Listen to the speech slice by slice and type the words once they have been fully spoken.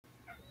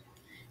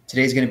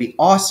Today's going to be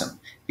awesome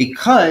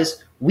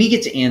because we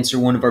get to answer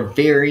one of our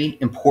very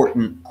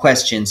important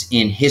questions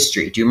in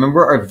history. Do you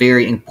remember our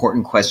very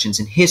important questions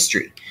in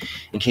history?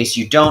 In case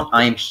you don't,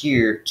 I am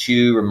here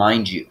to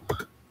remind you.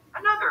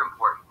 Another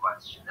important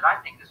question that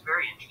I think is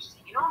very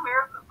interesting. You know,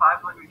 America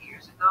 500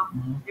 years ago,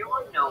 there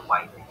were no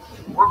white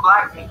people or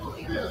black people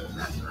either.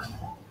 That's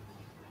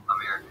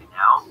America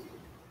now.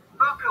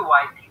 Buku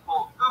white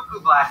people,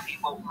 buku black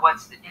people,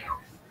 what's the deal?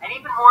 And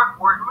even more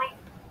importantly,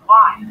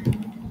 why?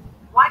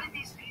 Why did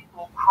these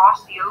people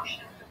cross the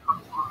ocean to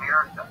come to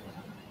America?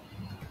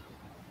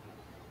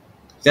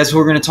 That's what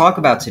we're going to talk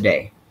about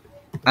today.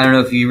 I don't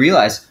know if you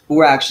realize, but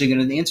we're actually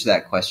going to answer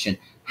that question.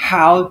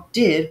 How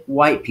did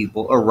white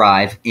people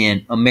arrive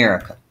in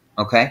America?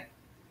 Okay?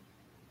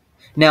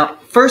 Now,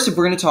 first, if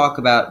we're going to talk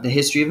about the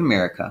history of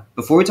America,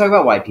 before we talk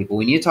about white people,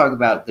 we need to talk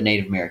about the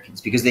Native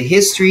Americans because the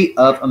history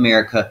of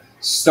America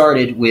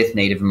started with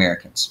Native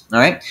Americans. All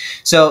right?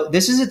 So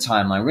this is a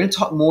timeline. We're going to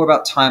talk more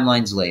about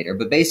timelines later,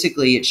 but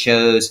basically it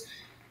shows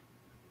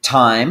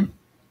time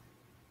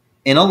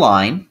in a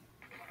line,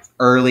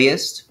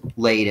 earliest,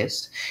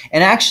 latest,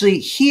 and actually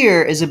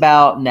here is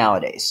about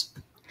nowadays.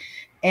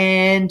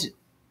 And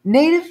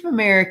Native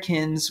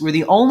Americans were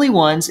the only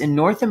ones in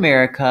North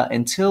America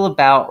until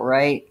about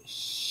right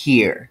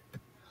here.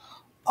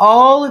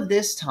 All of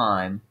this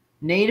time,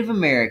 Native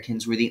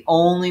Americans were the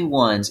only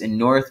ones in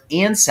North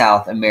and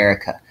South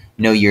America.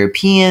 No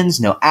Europeans,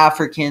 no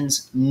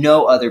Africans,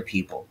 no other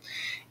people.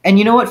 And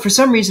you know what? For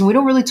some reason, we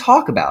don't really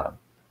talk about them.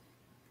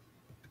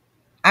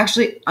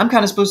 Actually, I'm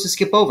kind of supposed to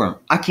skip over them.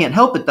 I can't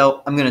help it,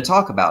 though. I'm going to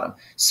talk about them.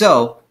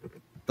 So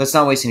let's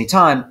not waste any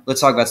time.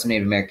 Let's talk about some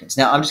Native Americans.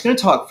 Now, I'm just going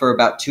to talk for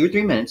about 2 or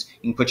 3 minutes.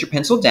 You can put your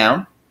pencil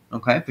down.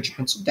 Okay, put your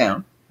pencil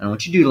down. I don't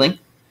want you doodling.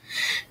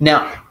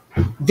 Now,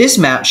 this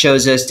map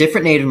shows us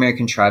different Native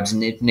American tribes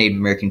and Native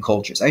American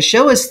cultures. I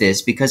show us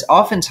this because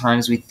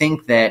oftentimes we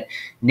think that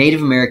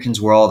Native Americans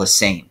were all the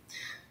same.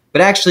 But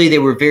actually, they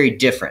were very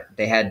different.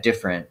 They had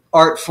different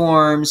art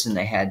forms, and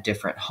they had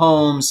different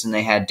homes, and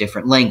they had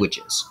different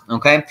languages,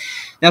 okay?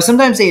 Now,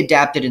 sometimes they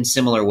adapted in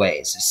similar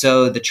ways.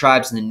 So the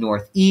tribes in the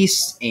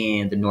Northeast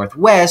and the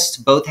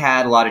Northwest both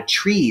had a lot of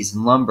trees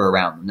and lumber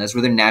around them. Those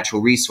were their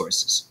natural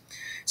resources.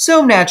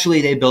 So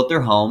naturally, they built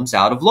their homes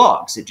out of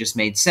logs. It just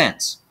made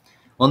sense.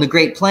 Well, in the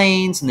Great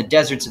Plains and the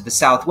deserts of the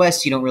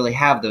Southwest, you don't really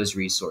have those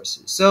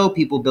resources. So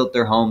people built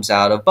their homes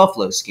out of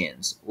buffalo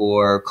skins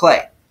or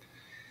clay.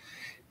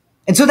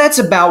 And so that's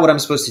about what I'm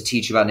supposed to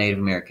teach about Native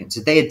Americans,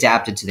 that they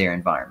adapted to their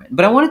environment.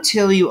 But I want to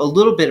tell you a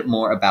little bit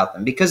more about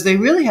them because they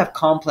really have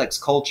complex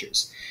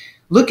cultures.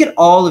 Look at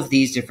all of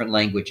these different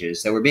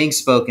languages that were being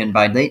spoken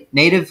by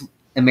Native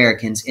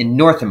Americans in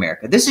North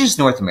America. This is just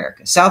North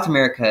America. South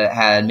America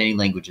had many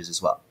languages as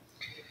well.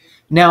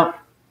 Now,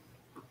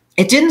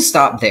 it didn't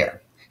stop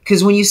there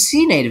because when you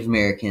see Native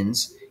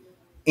Americans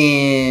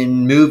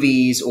in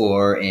movies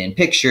or in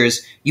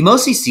pictures, you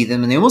mostly see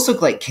them and they almost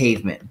look like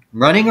cavemen,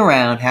 running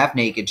around half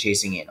naked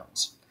chasing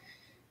animals.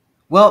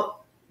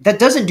 Well, that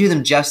doesn't do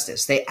them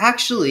justice. They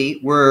actually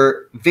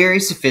were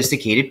very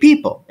sophisticated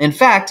people. In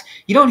fact,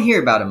 you don't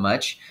hear about them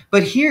much,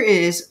 but here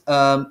is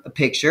a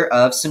picture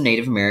of some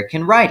Native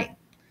American writing.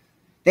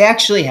 They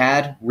actually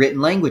had written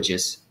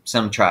languages,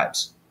 some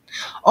tribes.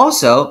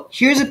 Also,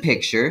 here's a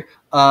picture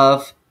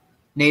of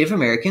Native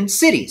American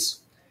cities.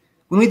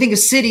 When we think of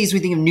cities, we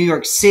think of New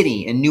York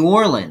City and New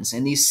Orleans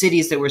and these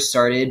cities that were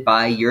started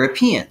by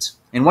Europeans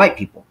and white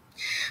people.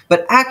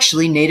 But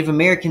actually, Native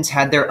Americans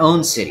had their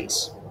own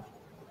cities.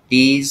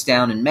 These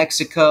down in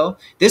Mexico.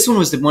 This one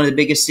was one of the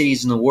biggest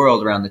cities in the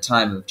world around the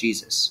time of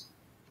Jesus.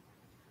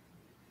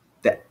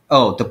 The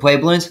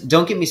Puebloans?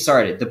 Don't get me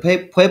started. The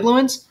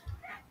Puebloans,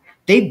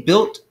 they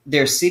built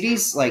their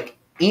cities like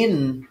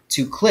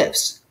into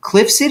cliffs.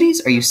 Cliff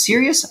cities? Are you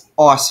serious?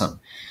 Awesome.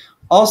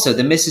 Also,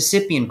 the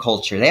Mississippian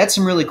culture, they had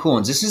some really cool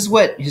ones. This is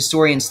what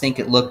historians think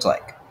it looked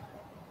like.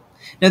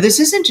 Now,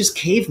 this isn't just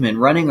cavemen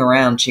running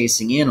around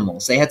chasing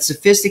animals. They had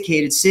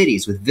sophisticated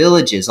cities with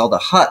villages, all the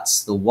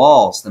huts, the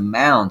walls, the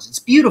mounds. It's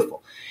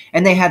beautiful.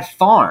 And they had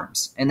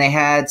farms, and they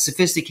had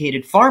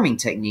sophisticated farming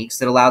techniques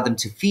that allowed them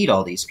to feed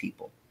all these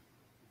people.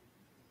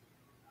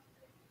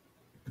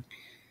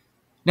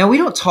 Now, we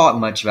don't talk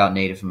much about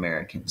Native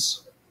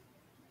Americans,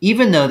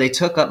 even though they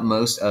took up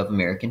most of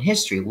American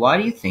history. Why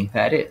do you think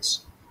that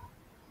is?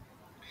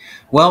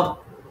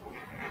 Well,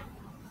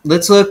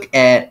 let's look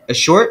at a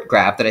short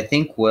graph that I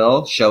think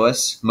will show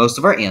us most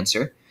of our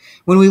answer.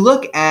 When we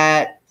look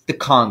at the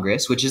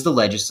Congress, which is the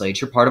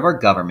legislature, part of our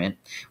government,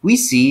 we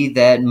see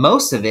that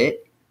most of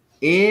it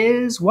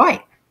is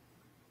white.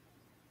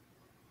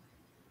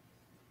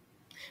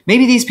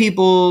 Maybe these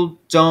people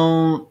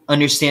don't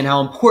understand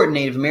how important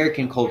Native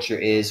American culture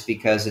is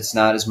because it's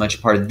not as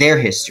much part of their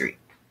history.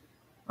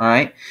 All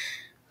right?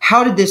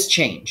 How did this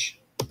change?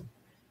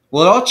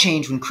 Well, it all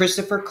changed when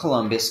Christopher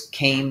Columbus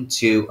came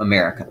to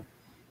America.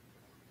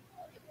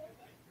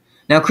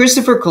 Now,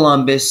 Christopher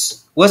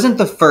Columbus wasn't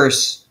the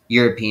first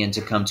European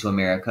to come to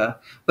America,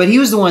 but he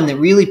was the one that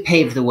really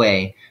paved the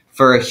way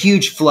for a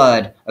huge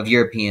flood of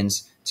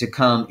Europeans to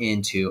come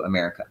into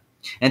America.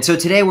 And so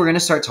today we're going to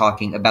start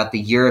talking about the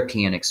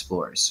European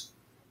explorers.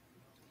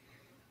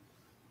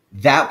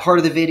 That part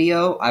of the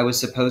video, I was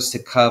supposed to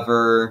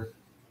cover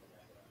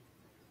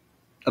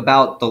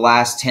about the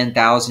last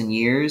 10,000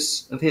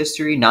 years of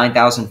history,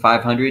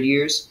 9,500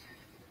 years.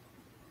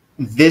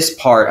 This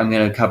part, I'm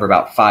going to cover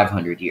about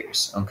 500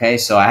 years, okay?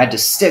 So I had to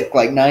stick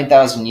like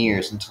 9,000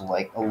 years into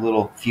like a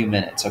little few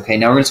minutes, okay?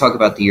 Now we're going to talk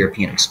about the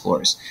European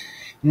explorers.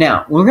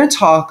 Now, we're going to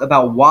talk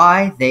about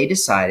why they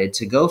decided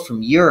to go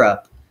from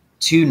Europe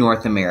to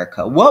North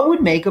America. What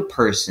would make a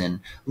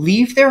person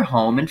leave their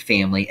home and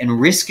family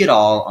and risk it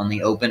all on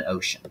the open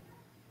ocean?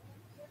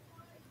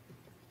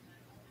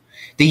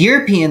 The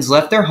Europeans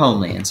left their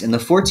homelands in the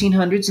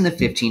 1400s and the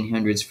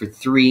 1500s for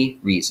 3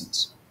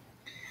 reasons.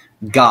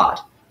 God.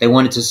 They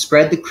wanted to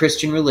spread the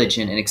Christian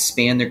religion and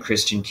expand their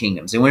Christian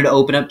kingdoms. They wanted to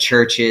open up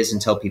churches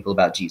and tell people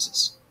about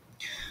Jesus.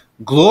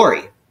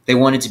 Glory. They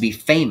wanted to be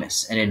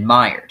famous and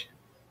admired.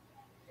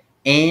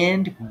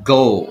 And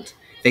gold.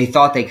 They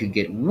thought they could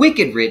get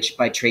wicked rich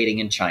by trading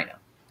in China.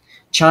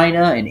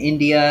 China and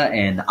India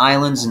and the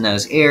islands in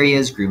those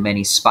areas grew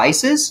many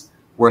spices,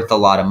 worth a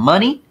lot of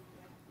money.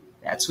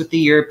 That's what the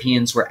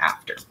Europeans were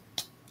after.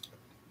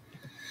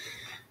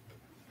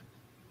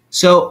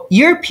 So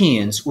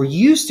Europeans were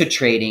used to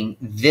trading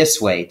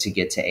this way to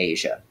get to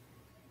Asia.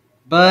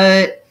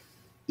 But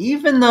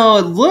even though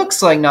it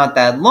looks like not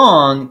that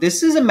long,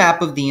 this is a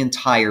map of the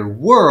entire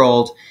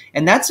world,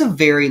 and that's a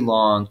very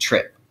long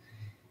trip.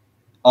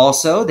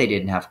 Also, they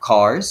didn't have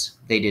cars,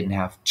 they didn't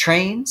have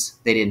trains,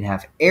 they didn't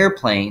have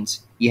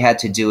airplanes. You had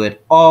to do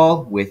it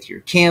all with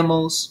your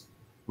camels,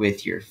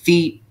 with your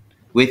feet,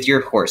 with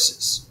your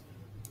horses.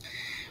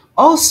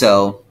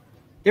 Also,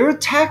 there were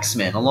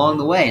taxmen along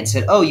the way and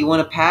said, oh, you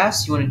want to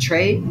pass? You want to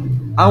trade?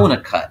 I want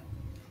to cut.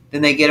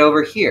 Then they get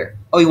over here.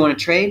 Oh, you want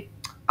to trade?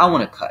 I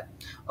want to cut.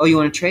 Oh, you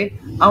want to trade?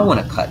 I want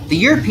to cut. The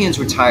Europeans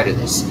were tired of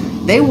this.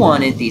 They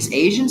wanted these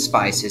Asian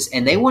spices,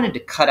 and they wanted to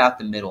cut out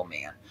the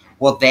middleman.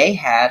 Well, they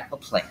had a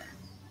plan.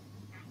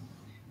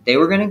 They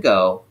were going to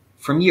go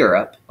from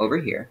Europe over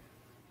here,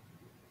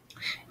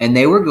 and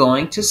they were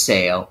going to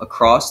sail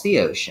across the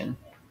ocean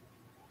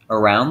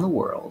around the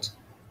world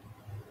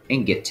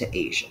and get to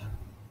Asia.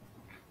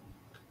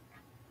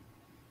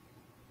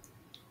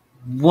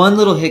 One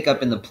little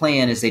hiccup in the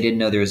plan is they didn't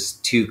know there was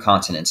 2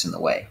 continents in the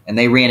way, and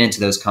they ran into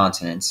those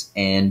continents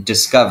and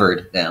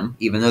discovered them,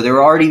 even though there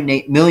were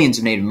already millions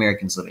of Native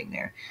Americans living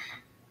there.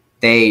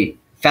 They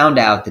found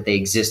out that they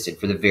existed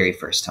for the very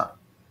first time.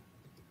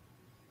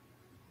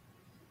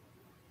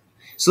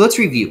 So let's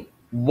review.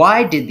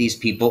 Why did these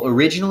people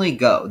originally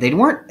go? They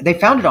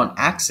found it on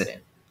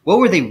accident. What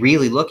were they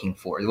really looking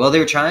for? Well, they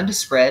were trying to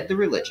spread the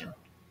religion.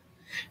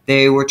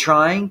 They were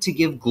trying to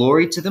give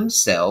glory to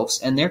themselves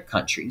and their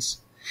countries.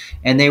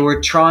 And they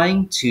were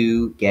trying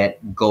to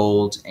get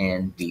gold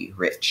and be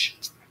rich.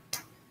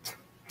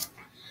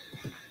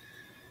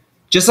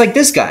 Just like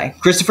this guy,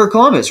 Christopher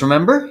Columbus,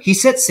 remember? He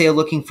set sail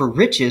looking for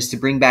riches to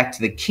bring back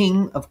to the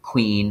king of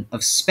queen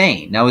of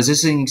Spain. Now, is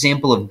this an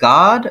example of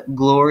God,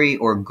 glory,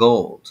 or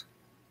gold?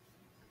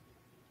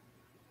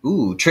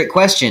 Ooh, trick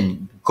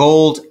question.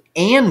 Gold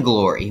and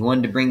glory. He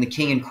wanted to bring the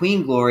king and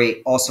queen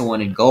glory, also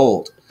wanted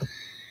gold.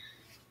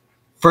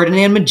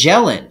 Ferdinand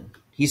Magellan.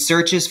 He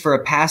searches for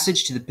a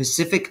passage to the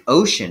Pacific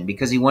Ocean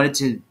because he wanted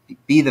to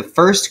be the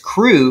first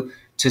crew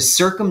to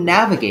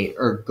circumnavigate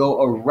or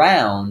go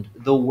around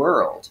the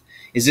world.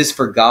 Is this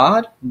for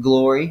God,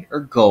 glory,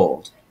 or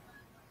gold?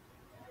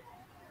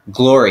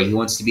 Glory. He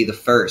wants to be the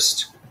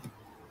first.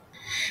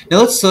 Now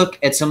let's look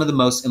at some of the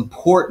most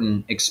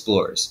important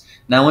explorers.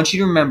 Now I want you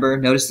to remember,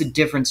 notice the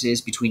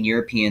differences between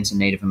Europeans and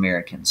Native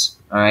Americans.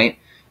 All right?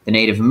 The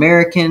Native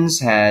Americans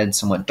had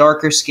somewhat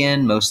darker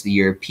skin. Most of the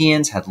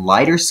Europeans had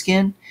lighter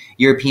skin.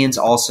 Europeans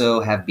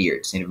also have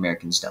beards. Native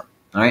Americans don't.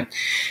 All right?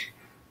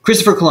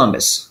 Christopher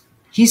Columbus.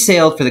 He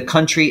sailed for the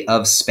country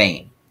of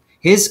Spain.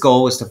 His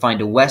goal was to find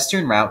a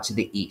western route to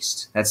the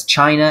east. That's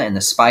China and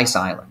the Spice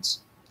Islands.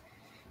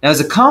 Now,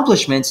 his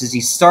accomplishments is he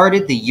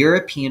started the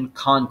European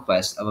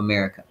conquest of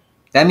America.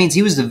 That means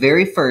he was the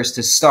very first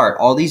to start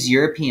all these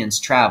Europeans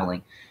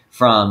traveling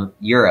from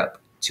Europe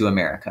to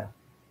America.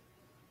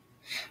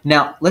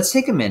 Now, let's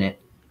take a minute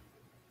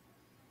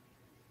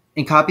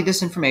and copy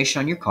this information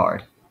on your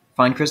card.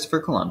 Find Christopher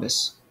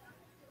Columbus.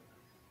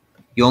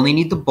 You only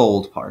need the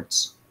bold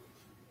parts.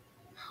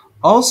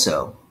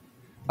 Also,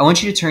 I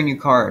want you to turn your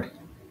card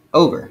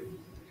over,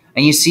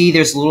 and you see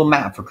there's a little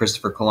map for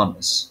Christopher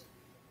Columbus.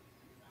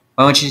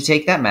 I want you to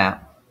take that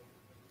map,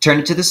 turn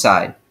it to the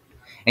side,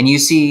 and you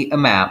see a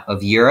map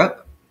of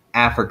Europe,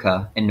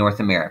 Africa, and North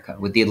America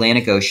with the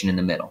Atlantic Ocean in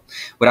the middle.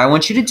 What I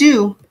want you to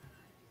do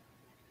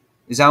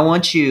is I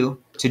want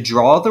you to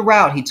draw the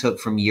route he took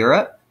from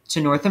Europe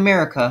to North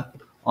America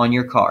on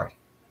your card.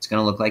 It's going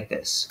to look like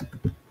this.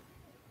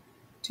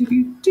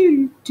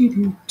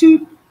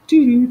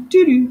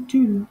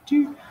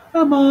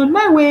 I'm on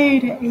my way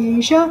to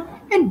Asia,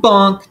 and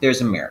bonk,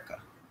 there's America.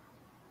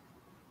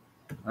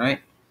 All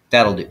right,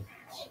 that'll do.